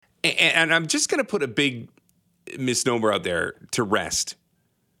And I'm just going to put a big misnomer out there to rest.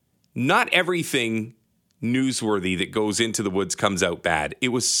 Not everything newsworthy that goes into the woods comes out bad. It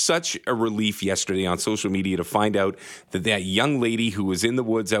was such a relief yesterday on social media to find out that young lady who was in the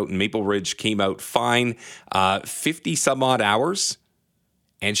woods out in Maple Ridge came out fine, 50 some odd hours,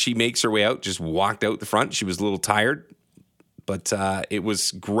 and she makes her way out, just walked out the front. She was a little tired, but it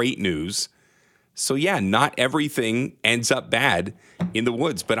was great news. So yeah, not everything ends up bad in the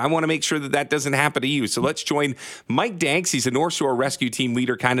woods, but I want to make sure that doesn't happen to you. So let's join Mike Danks. He's a North Shore Rescue Team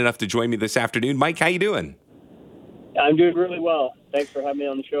leader, kind enough to join me this afternoon. Mike, how you doing? I'm doing really well. Thanks for having me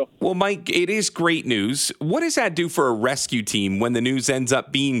on the show. Well, Mike, it is great news. What does that do for a rescue team when the news ends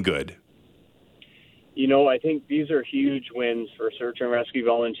up being good? I think these are huge wins for search and rescue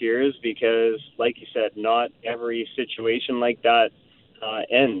volunteers because, like you said, not every situation like that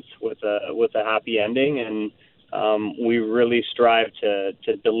ends with a happy ending, and we really strive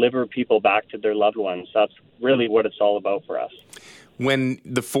to deliver people back to their loved ones. That's really what it's all about for us. When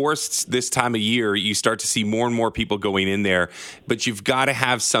the forests this time of year, you start to see more and more people going in there, but you've got to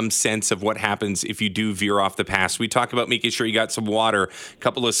have some sense of what happens if you do veer off the path. We talk about making sure you got some water, a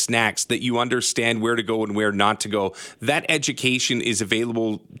couple of snacks, that you understand where to go and where not to go. That education is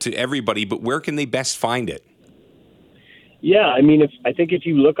available to everybody, but where can they best find it? Yeah, I think if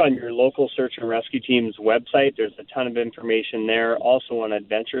you look on your local search and rescue team's website, there's a ton of information there. Also on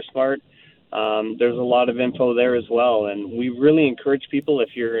Adventure Smart, there's a lot of info there as well. And we really encourage people, if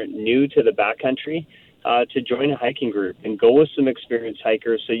you're new to the backcountry, to join a hiking group and go with some experienced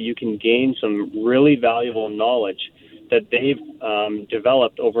hikers so you can gain some really valuable knowledge that they've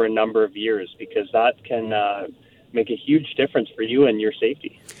developed over a number of years, because that can make a huge difference for you and your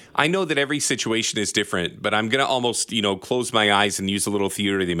safety. I know that every situation is different, but I'm going to almost, close my eyes and use a little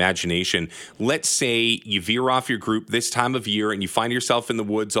theater of the imagination. Let's say you veer off your group this time of year and you find yourself in the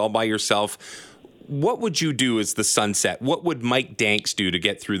woods all by yourself. What would you do as the sun set? What would Mike Danks do to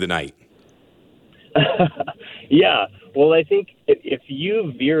get through the night? Yeah, well, I think if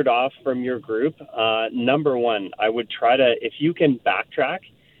you veered off from your group, number one, I would try to, if you can backtrack,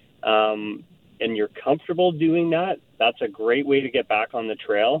 and you're comfortable doing that, that's a great way to get back on the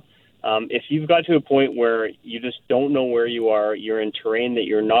trail. If you've got to a point where you just don't know where you are, you're in terrain that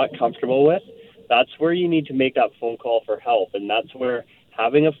you're not comfortable with, that's where you need to make that phone call for help. And that's where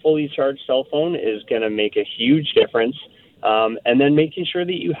having a fully charged cell phone is going to make a huge difference. And then making sure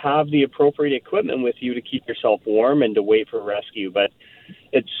that you have the appropriate equipment with you to keep yourself warm and to wait for rescue. But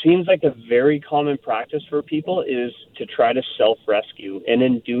it seems like a very common practice for people is to try to self-rescue. And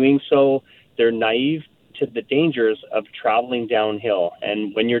in doing so, they're naive to the dangers of traveling downhill.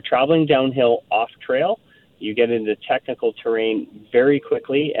 And when you're traveling downhill off trail, you get into technical terrain very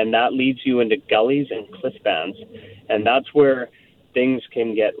quickly, and that leads you into gullies and cliff bands. And that's where things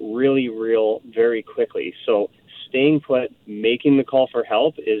can get really real very quickly. So staying put, making the call for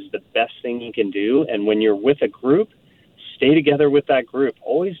help is the best thing you can do. And when you're with a group, stay together with that group.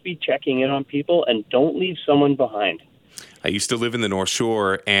 Always be checking in on people and don't leave someone behind. I used to live in the North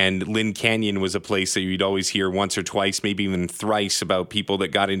Shore, and Lynn Canyon was a place that you'd always hear once or twice, maybe even thrice, about people that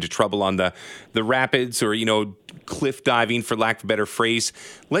got into trouble on the rapids or, cliff diving, for lack of a better phrase.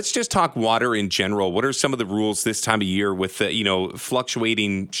 Let's just talk water in general. What are some of the rules this time of year with,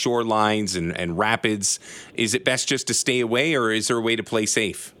 fluctuating shorelines and rapids? Is it best just to stay away, or is there a way to play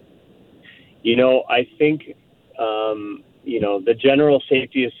safe? I think the general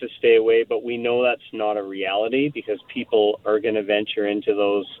safety is to stay away, but we know that's not a reality because people are going to venture into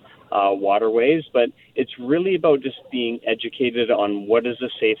those waterways. But it's really about just being educated on what is a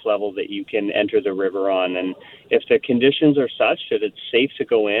safe level that you can enter the river on. And if the conditions are such that it's safe to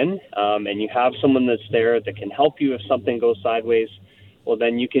go in, and you have someone that's there that can help you if something goes sideways, well,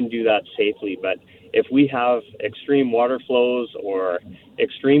 then you can do that safely. But if we have extreme water flows or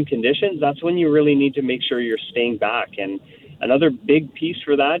extreme conditions, that's when you really need to make sure you're staying back. And another big piece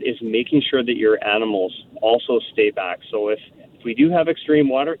for that is making sure that your animals also stay back. So if we do have extreme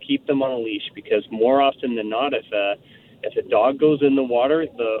water, keep them on a leash, because more often than not, if a dog goes in the water,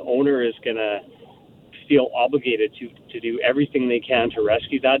 the owner is going to feel obligated to do everything they can to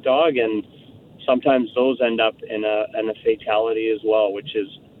rescue that dog. And sometimes those end up in a fatality as well, which is,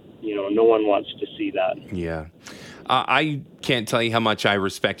 no one wants to see that. Yeah. I can't tell you how much I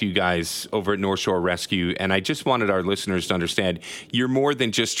respect you guys over at North Shore Rescue, and I just wanted our listeners to understand you're more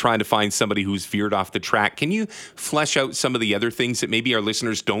than just trying to find somebody who's veered off the track. Can you flesh out some of the other things that maybe our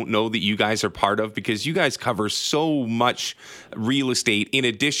listeners don't know that you guys are part of? Because you guys cover so much real estate in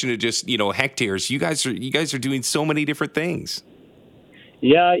addition to just, hectares. You guys are doing so many different things.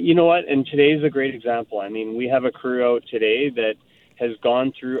 Yeah, you know what? And today's a great example. We have a crew out today that has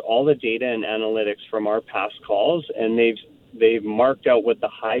gone through all the data and analytics from our past calls, and they've marked out what the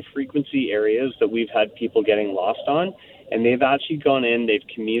high frequency areas that we've had people getting lost on, and they've actually gone in, they've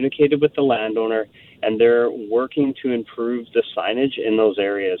communicated with the landowner, and they're working to improve the signage in those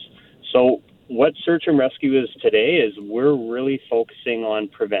areas. So what search and rescue is today is we're really focusing on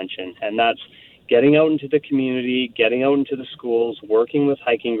prevention, and that's getting out into the community, getting out into the schools, working with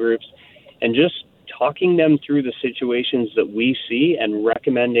hiking groups, and just talking them through the situations that we see and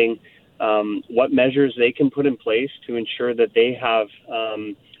recommending what measures they can put in place to ensure that they have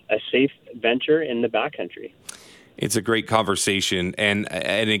a safe venture in the backcountry. It's a great conversation. And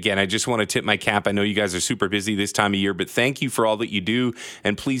again, I just want to tip my cap. I know you guys are super busy this time of year, but thank you for all that you do.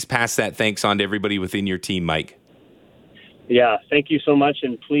 And please pass that thanks on to everybody within your team, Mike. Yeah, thank you so much.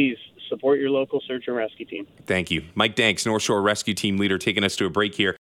 And please support your local search and rescue team. Thank you. Mike Danks, North Shore Rescue Team leader, taking us to a break here.